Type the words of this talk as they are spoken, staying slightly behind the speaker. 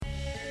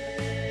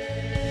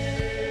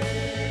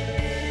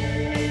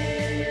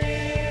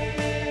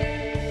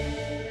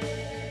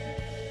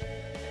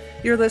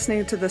You're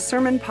listening to the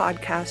Sermon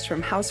Podcast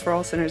from House for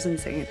All Sinners and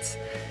Saints.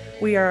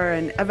 We are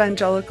an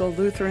evangelical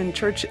Lutheran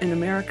Church in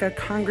America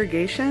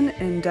congregation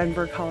in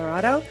Denver,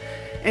 Colorado,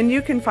 and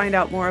you can find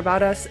out more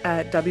about us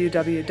at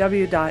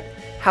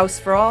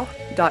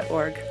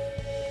www.houseforall.org.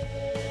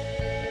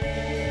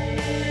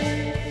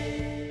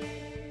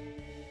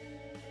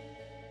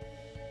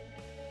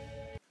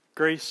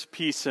 Grace,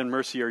 peace, and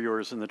mercy are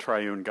yours in the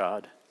triune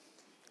God.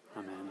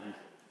 Amen.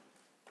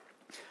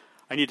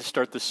 I need to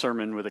start this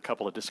sermon with a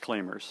couple of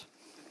disclaimers.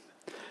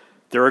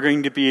 There are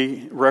going to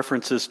be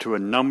references to a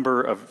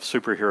number of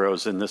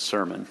superheroes in this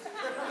sermon.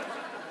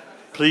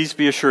 Please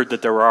be assured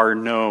that there are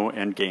no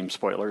endgame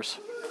spoilers.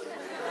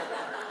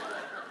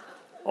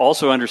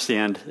 Also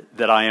understand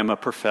that I am a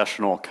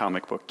professional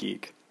comic book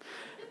geek,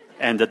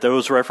 and that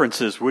those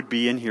references would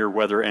be in here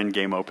whether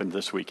Endgame opened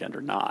this weekend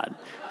or not.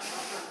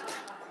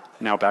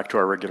 Now back to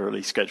our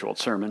regularly scheduled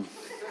sermon.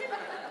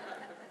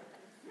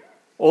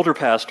 Older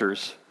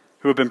pastors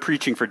who have been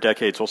preaching for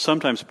decades will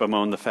sometimes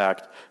bemoan the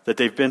fact that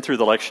they've been through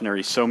the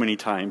lectionary so many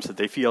times that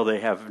they feel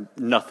they have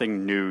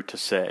nothing new to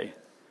say.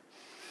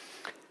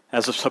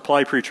 As a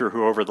supply preacher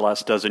who over the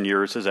last dozen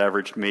years has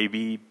averaged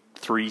maybe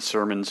 3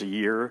 sermons a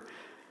year,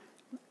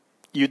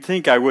 you'd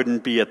think I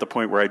wouldn't be at the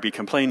point where I'd be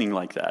complaining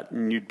like that,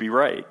 and you'd be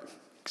right,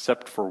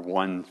 except for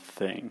one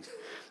thing.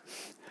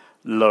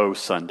 Low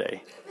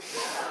Sunday.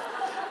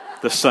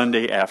 The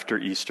Sunday after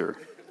Easter.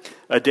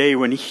 A day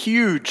when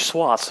huge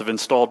swaths of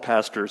installed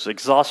pastors,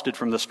 exhausted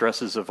from the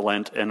stresses of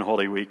Lent and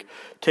Holy Week,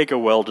 take a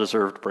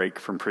well-deserved break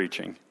from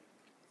preaching.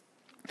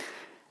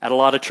 At a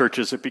lot of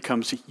churches, it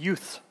becomes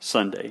Youth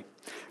Sunday,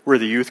 where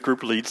the youth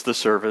group leads the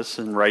service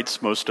and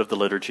writes most of the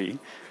liturgy.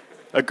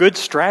 A good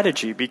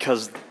strategy,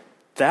 because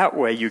that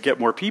way you get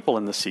more people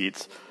in the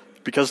seats,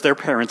 because their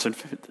parents and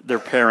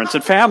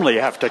family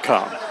have to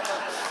come.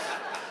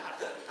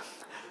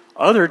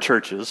 Other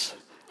churches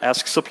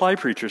ask supply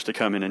preachers to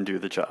come in and do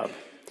the job.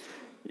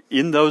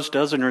 In those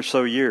dozen or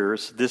so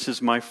years, this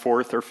is my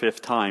 4th or 5th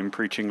time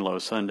preaching Low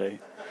Sunday.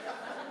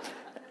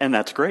 And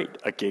that's great.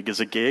 A gig is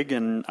a gig,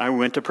 and I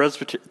went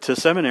to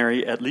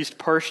seminary at least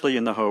partially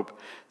in the hope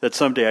that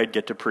someday I'd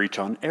get to preach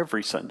on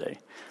every Sunday.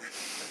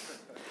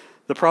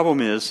 The problem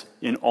is,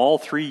 in all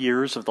 3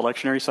 years of the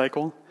lectionary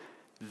cycle,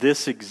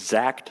 this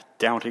exact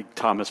Doubting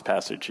Thomas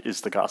passage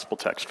is the gospel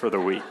text for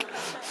the week.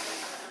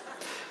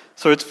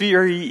 So it's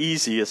very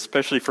easy,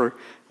 especially for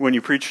when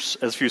you preach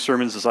as few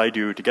sermons as I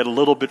do, to get a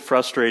little bit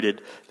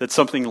frustrated that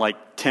something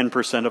like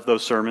 10% of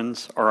those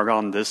sermons are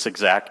on this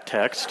exact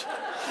text.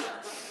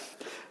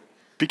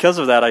 Because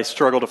of that, I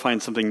struggle to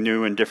find something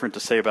new and different to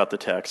say about the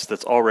text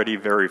that's already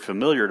very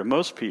familiar to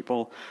most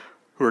people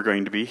who are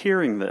going to be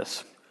hearing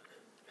this.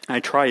 I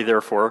try,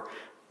 therefore,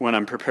 when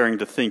I'm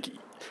preparing a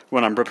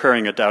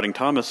Doubting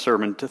Thomas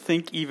sermon, to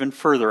think even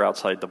further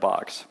outside the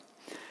box.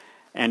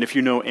 And if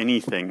you know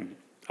anything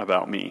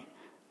about me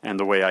and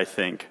the way I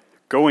think,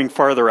 going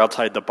farther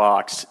outside the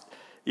box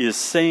is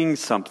saying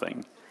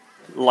something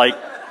like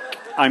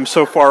I'm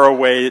so far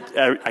away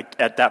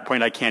at that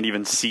point I can't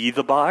even see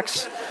the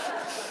box.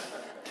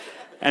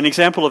 An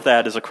example of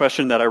that is a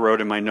question that I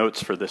wrote in my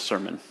notes for this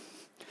sermon.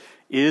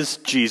 Is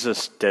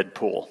Jesus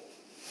Deadpool?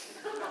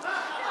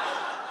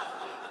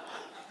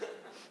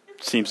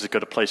 Seems as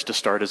good a place to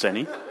start as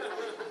any.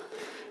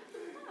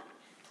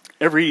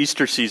 Every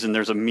Easter season,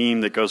 there's a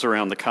meme that goes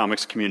around the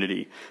comics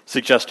community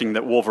suggesting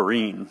that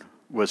Wolverine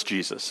was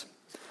Jesus.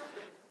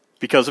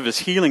 Because of his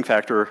healing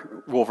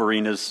factor,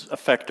 Wolverine is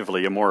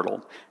effectively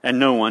immortal, and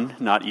no one,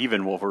 not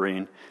even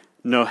Wolverine,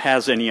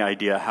 has any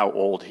idea how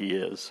old he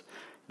is.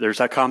 There's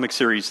a comic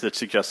series that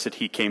suggests that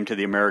he came to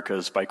the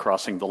Americas by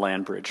crossing the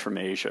land bridge from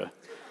Asia.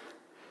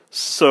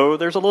 So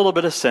there's a little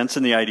bit of sense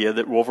in the idea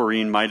that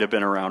Wolverine might have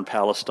been around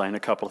Palestine a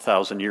couple of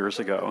thousand years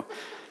ago.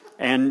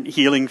 And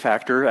healing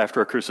factor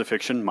after a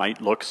crucifixion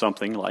might look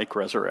something like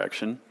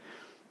resurrection.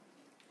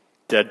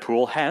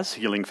 Deadpool has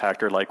healing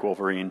factor like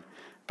Wolverine,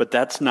 but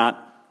that's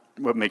not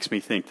what makes me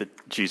think that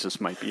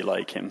Jesus might be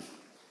like him.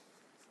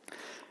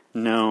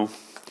 No,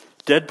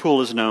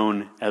 Deadpool is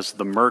known as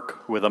the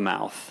merc with a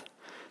mouth,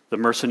 the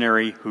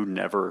mercenary who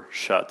never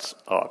shuts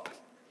up.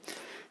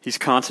 He's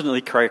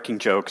constantly cracking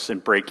jokes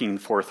and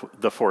breaking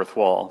the fourth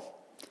wall.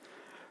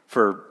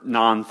 For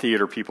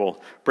non-theater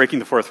people, breaking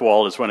the fourth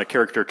wall is when a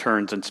character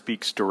turns and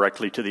speaks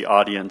directly to the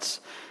audience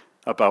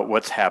about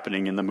what's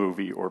happening in the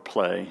movie or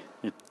play.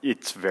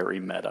 It's very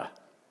meta.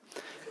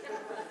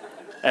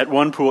 At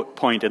one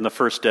point in the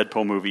first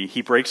Deadpool movie,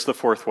 he breaks the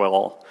fourth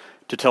wall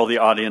to tell the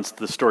audience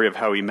the story of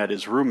how he met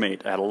his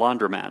roommate at a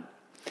laundromat.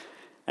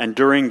 And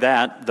during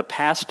that, the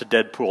past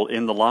Deadpool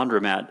in the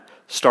laundromat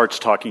starts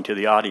talking to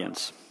the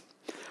audience.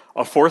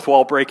 A fourth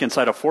wall break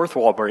inside a fourth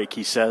wall break,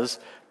 he says,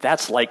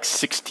 that's like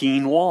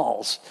 16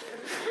 walls.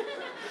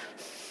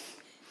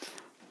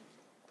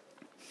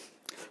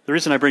 The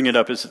reason I bring it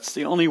up is it's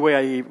the only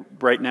way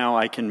right now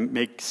I can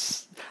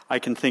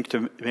think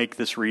to make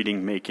this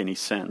reading make any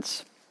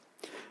sense.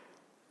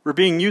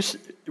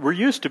 We're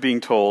used to being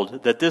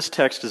told that this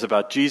text is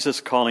about Jesus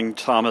calling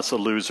Thomas a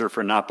loser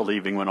for not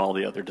believing when all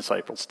the other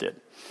disciples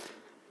did.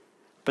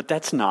 But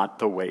that's not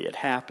the way it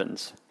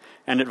happens,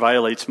 and it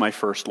violates my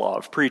first law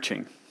of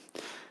preaching.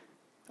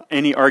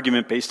 Any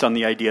argument based on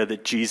the idea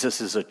that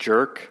Jesus is a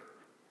jerk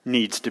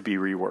needs to be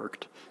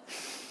reworked.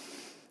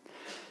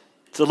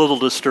 It's a little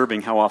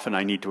disturbing how often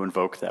I need to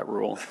invoke that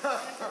rule.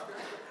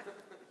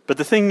 But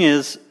the thing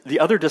is, the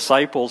other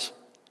disciples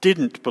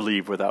didn't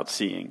believe without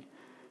seeing.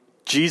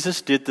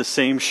 Jesus did the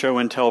same show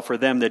and tell for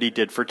them that he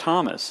did for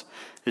Thomas.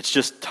 It's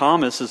just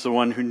Thomas is the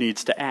one who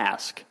needs to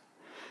ask.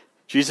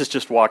 Jesus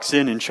just walks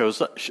in and shows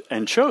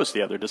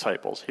the other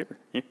disciples. Here,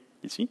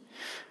 you see?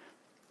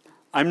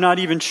 I'm not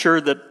even sure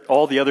that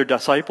all the other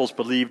disciples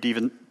believed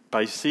even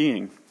by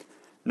seeing.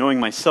 Knowing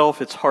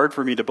myself, it's hard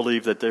for me to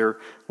believe that there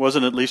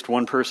wasn't at least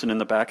one person in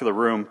the back of the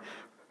room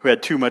who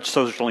had too much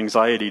social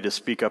anxiety to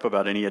speak up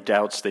about any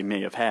doubts they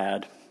may have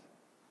had.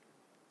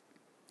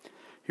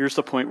 Here's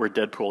the point where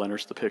Deadpool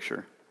enters the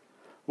picture.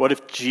 What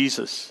if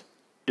Jesus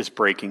is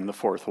breaking the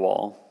fourth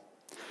wall?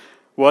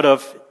 What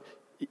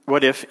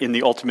if in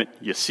the ultimate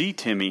 "you see,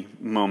 Timmy"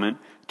 moment,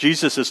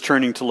 Jesus is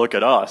turning to look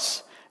at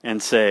us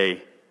and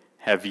say,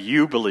 "Have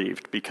you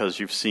believed because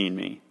you've seen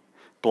me?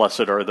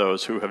 Blessed are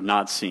those who have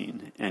not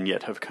seen and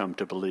yet have come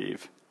to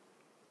believe."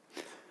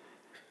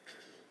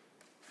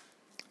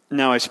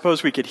 Now, I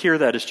suppose we could hear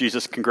that as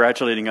Jesus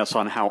congratulating us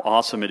on how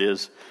awesome it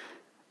is,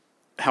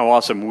 how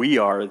awesome we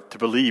are to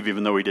believe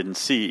even though we didn't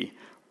see.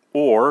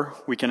 Or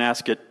we can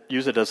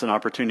use it as an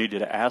opportunity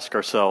to ask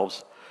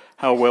ourselves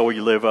how well we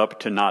live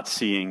up to not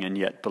seeing and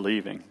yet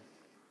believing.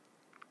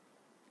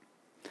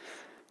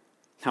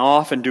 How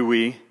often do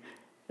we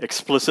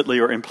explicitly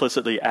or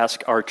implicitly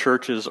ask our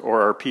churches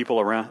or our people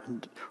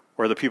around,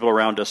 or the people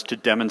around us, to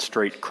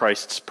demonstrate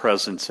Christ's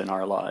presence in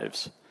our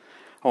lives?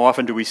 How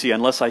often do we see,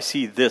 unless I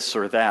see this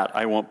or that,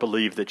 I won't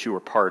believe that you are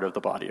part of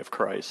the body of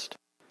Christ?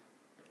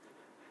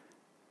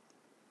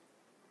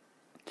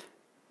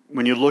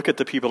 When you look at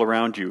the people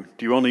around you,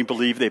 do you only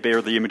believe they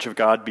bear the image of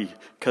God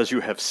because you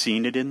have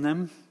seen it in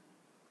them?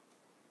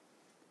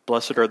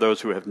 Blessed are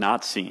those who have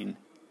not seen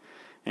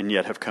and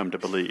yet have come to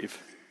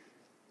believe.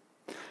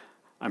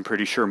 I'm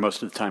pretty sure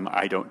most of the time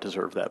I don't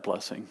deserve that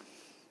blessing.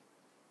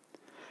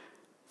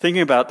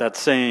 Thinking about that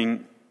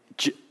saying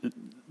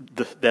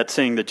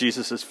that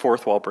Jesus is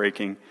fourth wall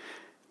breaking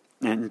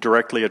and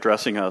directly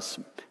addressing us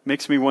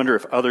makes me wonder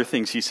if other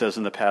things he says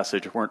in the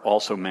passage weren't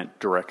also meant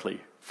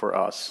directly for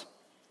us.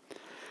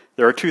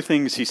 There are two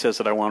things he says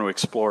that I want to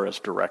explore as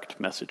direct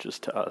messages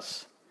to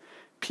us.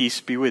 Peace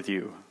be with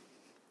you.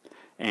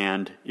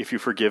 And if you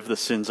forgive the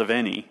sins of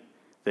any,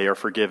 they are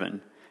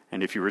forgiven.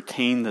 And if you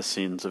retain the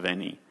sins of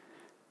any,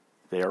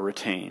 they are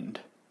retained.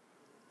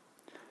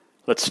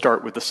 Let's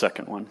start with the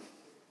second one.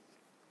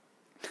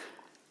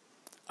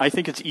 I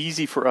think it's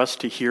easy for us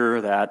to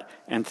hear that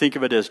and think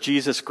of it as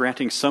Jesus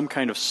granting some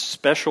kind of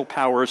special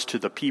powers to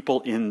the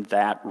people in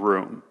that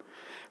room.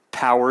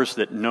 Powers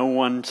that no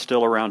one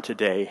still around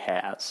today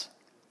has.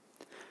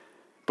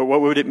 But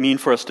what would it mean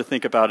for us to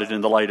think about it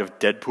in the light of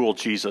Deadpool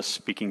Jesus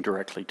speaking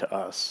directly to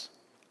us?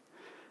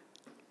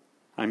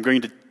 I'm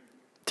going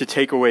to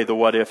take away the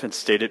what if and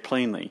state it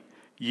plainly.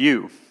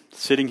 You,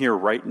 sitting here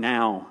right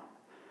now,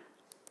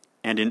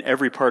 and in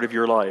every part of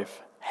your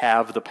life,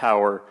 have the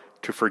power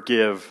to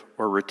forgive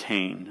or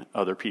retain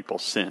other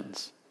people's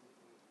sins.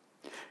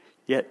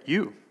 Yet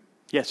you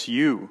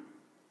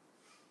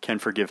can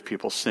forgive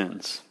people's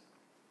sins.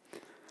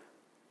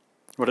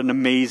 What an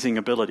amazing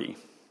ability.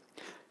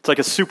 It's like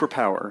a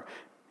superpower.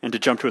 And to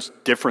jump to a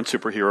different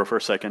superhero for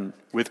a second,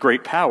 with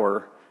great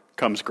power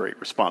comes great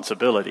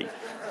responsibility.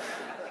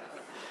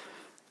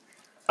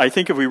 I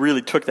think if we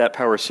really took that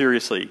power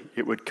seriously,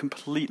 it would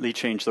completely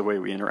change the way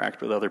we interact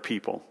with other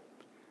people.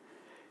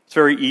 It's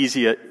very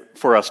easy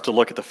for us to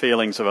look at the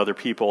failings of other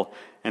people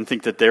and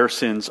think that their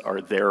sins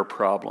are their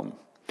problem,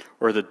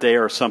 or that they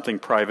are something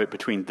private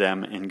between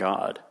them and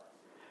God.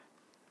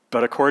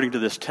 But according to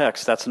this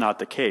text, that's not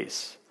the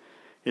case.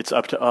 It's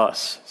up to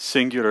us,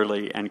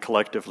 singularly and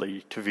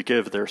collectively, to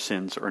forgive their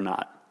sins or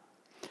not.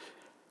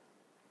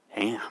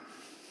 Damn.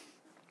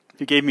 If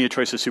you gave me a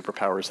choice of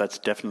superpowers, that's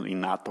definitely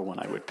not the one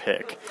I would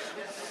pick.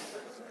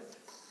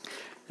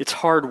 It's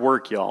hard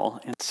work,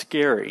 y'all, and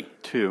scary,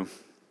 too.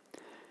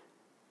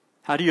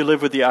 How do you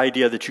live with the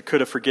idea that you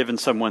could have forgiven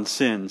someone's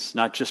sins,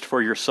 not just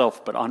for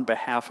yourself, but on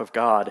behalf of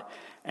God,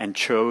 and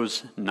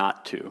chose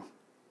not to?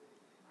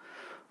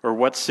 Or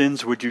what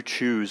sins would you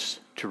choose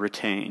to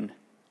retain?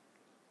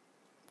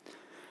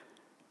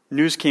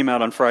 News came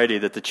out on Friday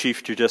that the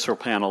Chief Judicial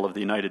Panel of the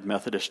United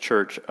Methodist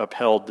Church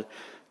upheld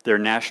their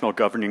national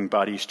governing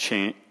body's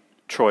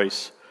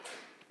choice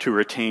to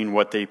retain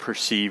what they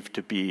perceive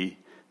to be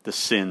the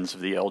sins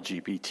of the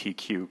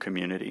LGBTQ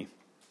community.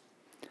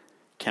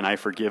 Can I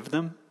forgive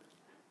them?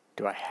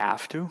 Do I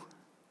have to?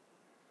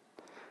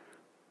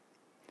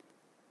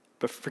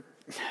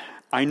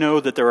 I know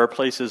that there are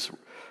places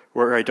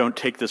where I don't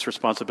take this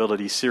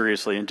responsibility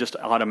seriously and just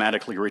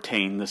automatically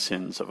retain the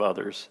sins of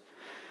others.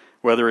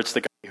 Whether it's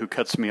the guy who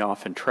cuts me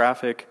off in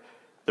traffic,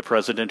 the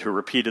president who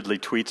repeatedly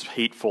tweets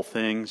hateful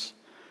things,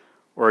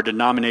 or a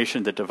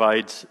denomination that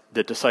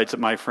decides that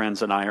my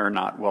friends and I are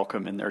not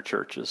welcome in their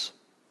churches.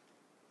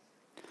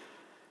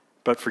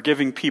 But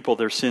forgiving people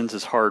their sins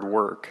is hard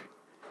work,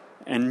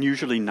 and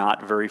usually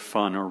not very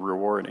fun or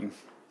rewarding.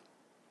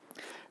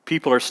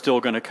 People are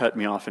still going to cut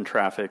me off in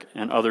traffic,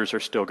 and others are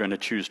still going to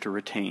choose to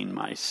retain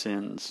my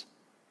sins.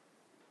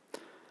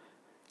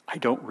 I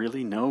don't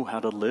really know how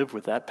to live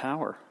with that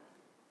power.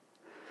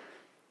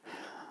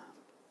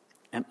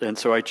 And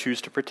so I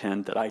choose to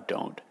pretend that I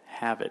don't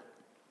have it.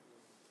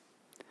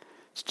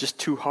 It's just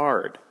too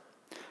hard.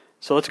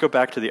 So let's go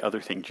back to the other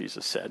thing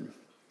Jesus said.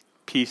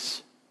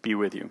 Peace be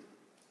with you.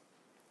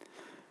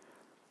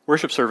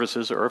 Worship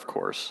services are, of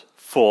course,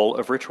 full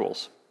of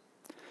rituals.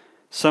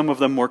 Some of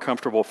them more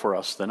comfortable for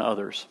us than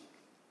others.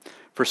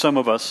 For some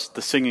of us,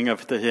 the singing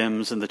of the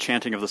hymns and the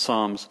chanting of the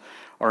psalms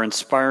are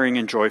inspiring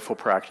and joyful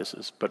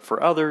practices. But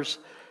for others,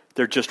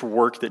 they're just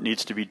work that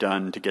needs to be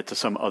done to get to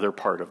some other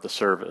part of the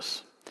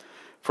service.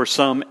 For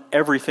some,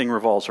 everything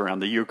revolves around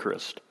the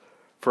Eucharist.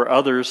 For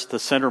others, the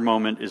center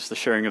moment is the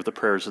sharing of the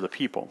prayers of the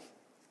people.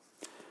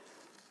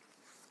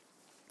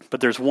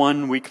 But there's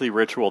one weekly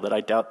ritual that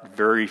I doubt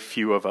very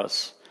few of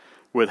us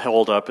would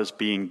hold up as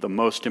being the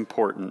most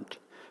important,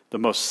 the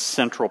most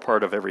central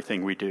part of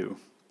everything we do.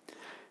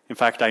 In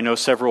fact, I know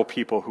several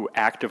people who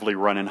actively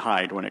run and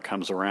hide when it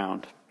comes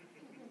around.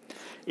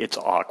 It's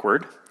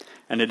awkward,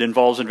 and it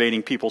involves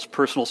invading people's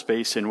personal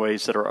space in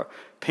ways that are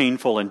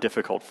painful and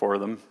difficult for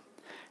them.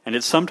 And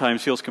it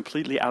sometimes feels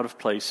completely out of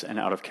place and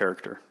out of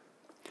character.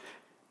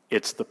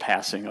 It's the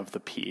passing of the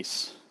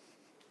peace.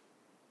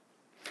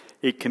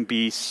 It can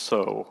be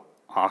so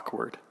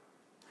awkward.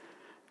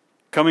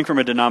 Coming from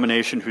a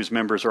denomination whose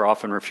members are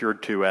often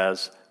referred to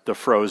as the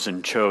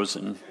frozen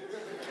chosen,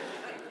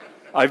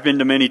 I've been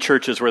to many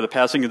churches where the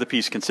passing of the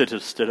peace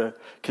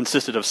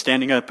consisted of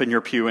standing up in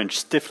your pew and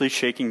stiffly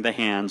shaking the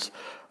hands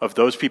of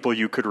those people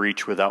you could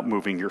reach without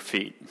moving your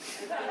feet.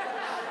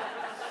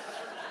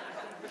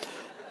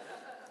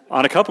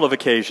 On a couple of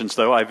occasions,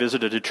 though, I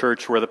visited a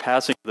church where the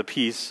passing of the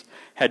peace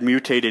had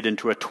mutated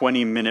into a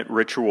 20-minute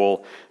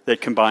ritual that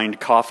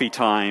combined coffee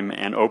time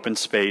and open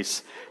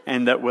space,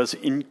 and that was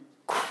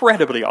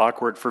incredibly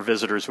awkward for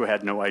visitors who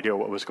had no idea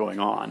what was going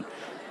on.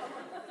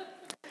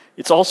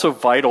 It's also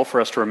vital for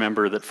us to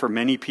remember that for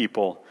many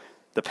people,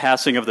 the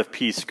passing of the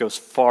peace goes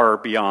far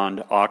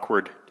beyond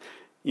awkward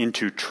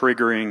into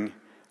triggering,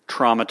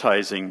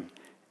 traumatizing,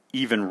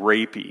 even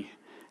rapey,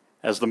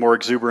 as the more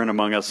exuberant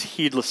among us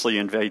heedlessly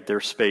invade their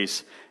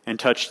space and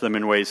touch them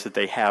in ways that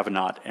they have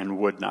not and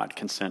would not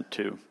consent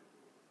to.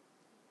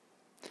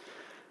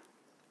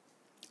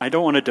 I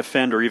don't want to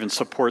defend or even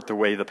support the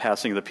way the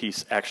passing of the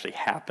peace actually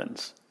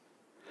happens.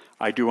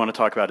 I do want to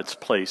talk about its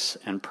place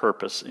and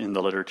purpose in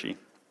the liturgy.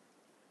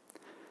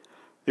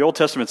 The Old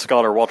Testament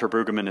scholar Walter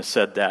Brueggemann has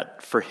said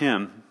that, for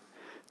him,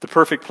 the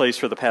perfect place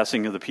for the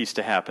passing of the peace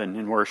to happen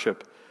in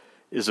worship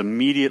is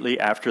immediately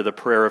after the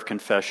prayer of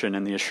confession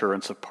and the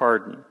assurance of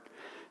pardon.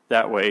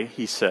 That way,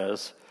 he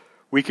says,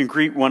 we can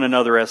greet one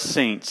another as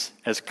saints,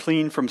 as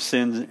clean from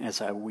sin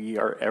as we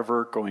are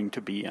ever going to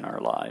be in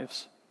our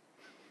lives.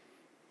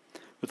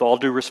 With all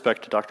due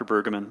respect to Dr.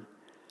 Brueggemann,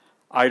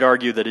 I'd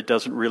argue that it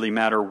doesn't really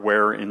matter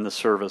where in the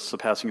service the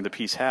passing of the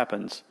peace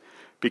happens,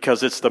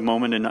 because it's the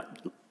moment in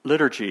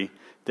liturgy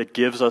that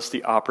gives us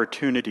the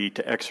opportunity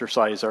to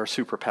exercise our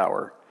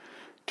superpower,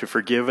 to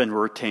forgive and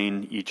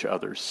retain each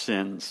other's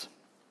sins.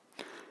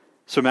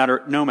 So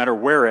no matter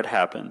where it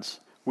happens,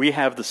 we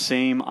have the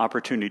same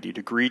opportunity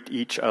to greet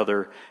each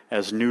other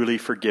as newly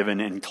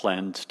forgiven and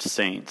cleansed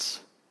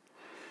saints,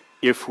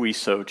 if we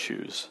so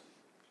choose.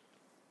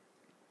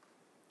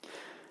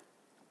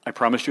 I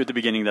promised you at the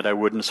beginning that I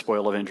wouldn't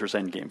spoil Avengers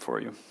Endgame for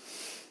you.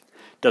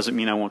 Doesn't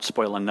mean I won't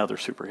spoil another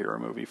superhero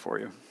movie for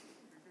you.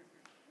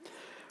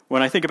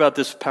 When I think about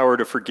this power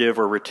to forgive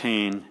or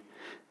retain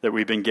that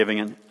we've been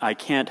given, I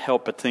can't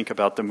help but think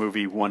about the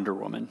movie Wonder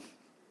Woman.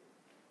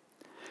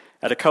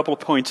 At a couple of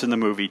points in the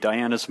movie,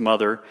 Diana's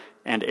mother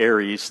and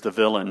Ares, the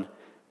villain,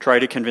 try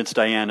to convince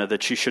Diana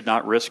that she should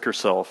not risk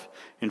herself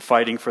in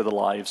fighting for the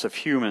lives of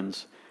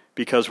humans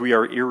because we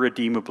are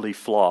irredeemably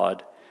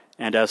flawed,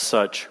 and as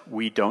such,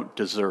 we don't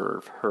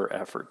deserve her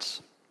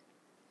efforts.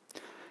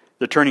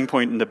 The turning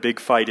point in the big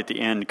fight at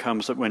the end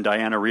comes when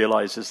Diana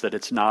realizes that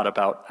it's not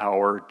about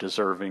our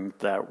deserving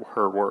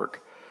her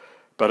work,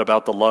 but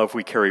about the love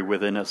we carry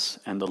within us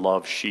and the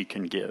love she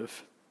can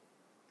give.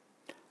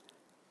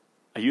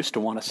 I used to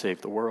want to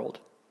save the world,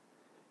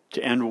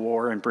 to end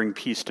war and bring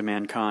peace to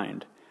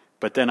mankind,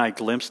 but then I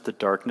glimpsed the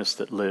darkness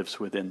that lives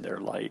within their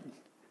light.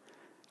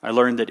 I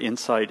learned that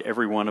inside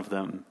every one of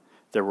them,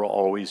 there will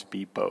always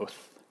be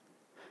both.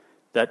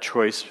 That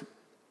choice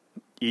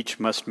each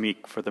must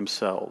make for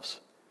themselves,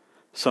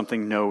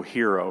 something no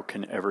hero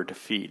can ever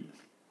defeat.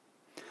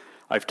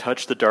 I've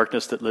touched the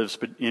darkness that lives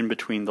in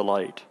between the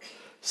light,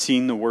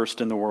 seen the worst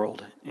in the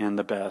world and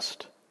the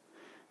best,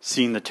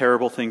 seen the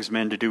terrible things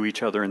men do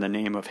each other in the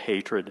name of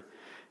hatred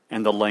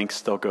and the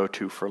lengths they'll go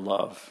to for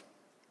love.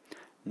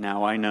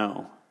 Now I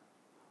know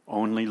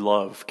only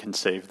love can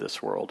save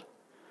this world.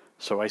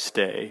 So I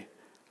stay,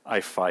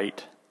 I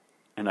fight,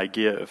 and I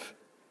give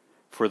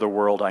for the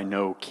world I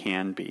know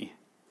can be.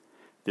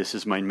 This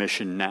is my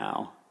mission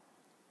now,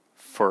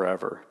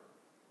 forever,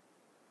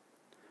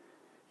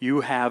 You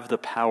have the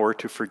power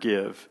to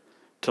forgive,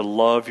 to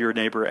love your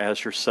neighbor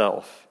as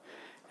yourself,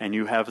 and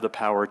you have the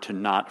power to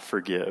not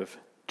forgive,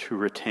 to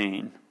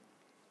retain.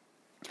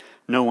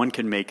 No one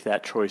can make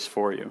that choice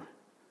for you.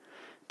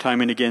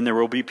 Time and again, there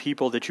will be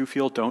people that you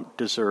feel don't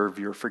deserve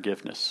your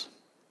forgiveness.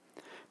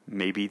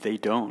 Maybe they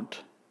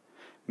don't.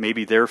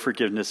 Maybe their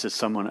forgiveness is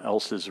someone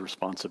else's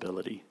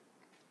responsibility,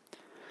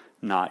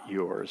 not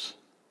yours.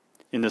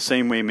 In the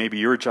same way, maybe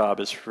your job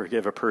is to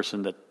forgive a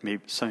person that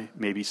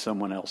maybe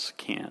someone else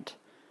can't.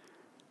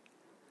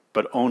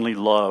 But only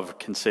love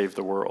can save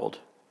the world.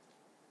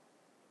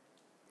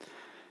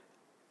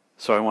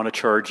 So I want to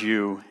charge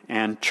you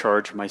and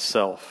charge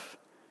myself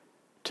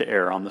to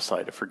err on the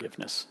side of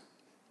forgiveness.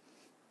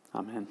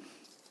 Amen.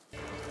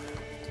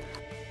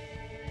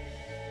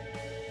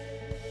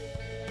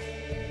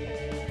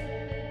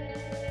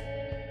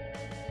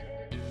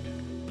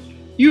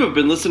 You have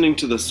been listening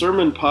to the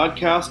Sermon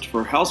Podcast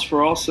for House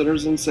for All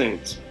Sinners and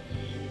Saints.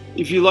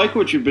 If you like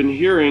what you've been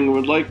hearing and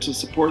would like to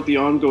support the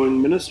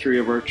ongoing ministry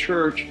of our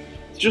church,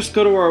 just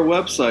go to our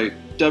website,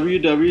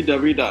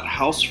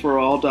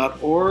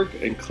 www.houseforall.org,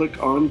 and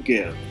click on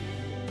Give.